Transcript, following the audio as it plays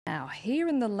Now, here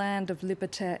in the land of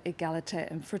liberté, égalité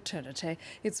and fraternité,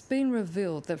 it's been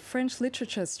revealed that French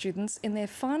literature students in their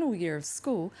final year of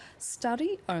school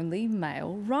study only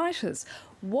male writers.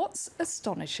 What's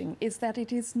astonishing is that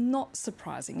it is not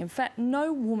surprising. In fact,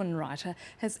 no woman writer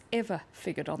has ever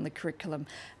figured on the curriculum,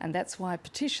 and that's why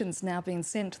petitions now being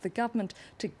sent to the government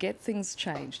to get things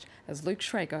changed, as Luke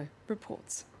Schrago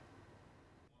reports.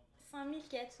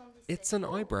 It's an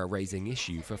eyebrow-raising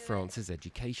issue for France's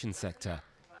education sector.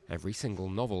 Every single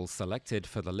novel selected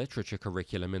for the literature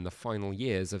curriculum in the final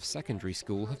years of secondary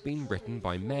school have been written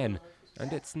by men,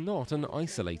 and it's not an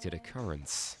isolated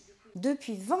occurrence.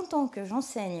 Depuis 20 ans que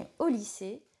j'enseigne au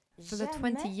lycée, for the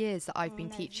 20 years that I've been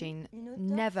teaching,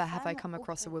 never have I come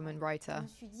across a woman writer.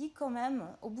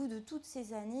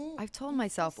 I've told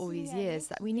myself all these years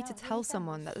that we need to tell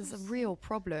someone that there's a real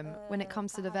problem when it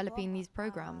comes to developing these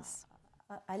programs.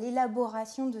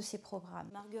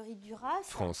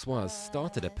 Françoise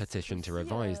started a petition to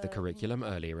revise the curriculum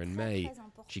earlier in May.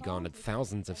 She garnered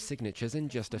thousands of signatures in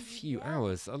just a few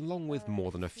hours, along with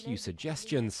more than a few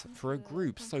suggestions for a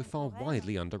group so far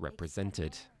widely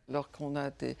underrepresented. When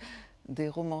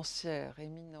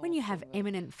you have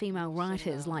eminent female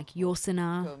writers like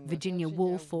Yourcenar, Virginia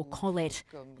Woolf or Colette,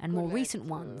 and more recent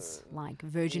ones like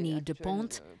Virginie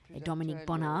Despentes and Dominique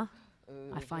Bonnard,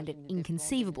 I find it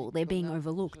inconceivable they're being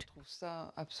overlooked.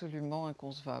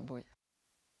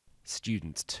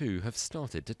 Students too have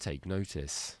started to take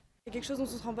notice.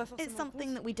 It's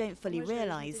something that we don't fully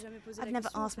realise. I've never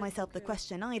asked myself the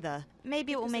question either.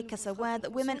 Maybe it will make us aware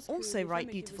that women also write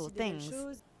beautiful things.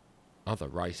 Other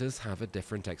writers have a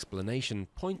different explanation,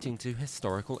 pointing to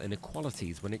historical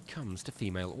inequalities when it comes to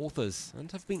female authors,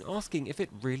 and have been asking if it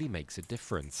really makes a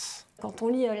difference.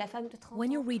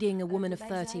 When you're reading A Woman of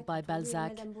 30 by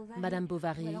Balzac, Madame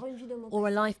Bovary, or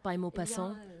A Life by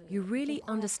Maupassant, you really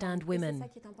understand women,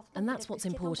 and that's what's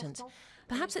important.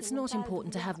 Perhaps it's not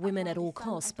important to have women at all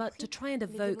costs, but to try and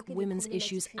evoke women's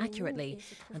issues accurately,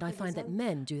 and I find that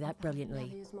men do that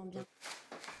brilliantly.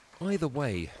 Either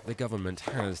way, the government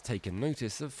has taken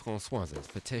notice of Françoise's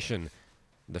petition.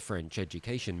 The French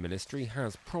Education Ministry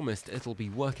has promised it'll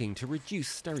be working to reduce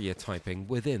stereotyping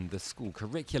within the school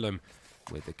curriculum,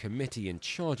 with the committee in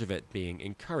charge of it being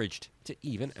encouraged to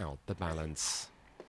even out the balance.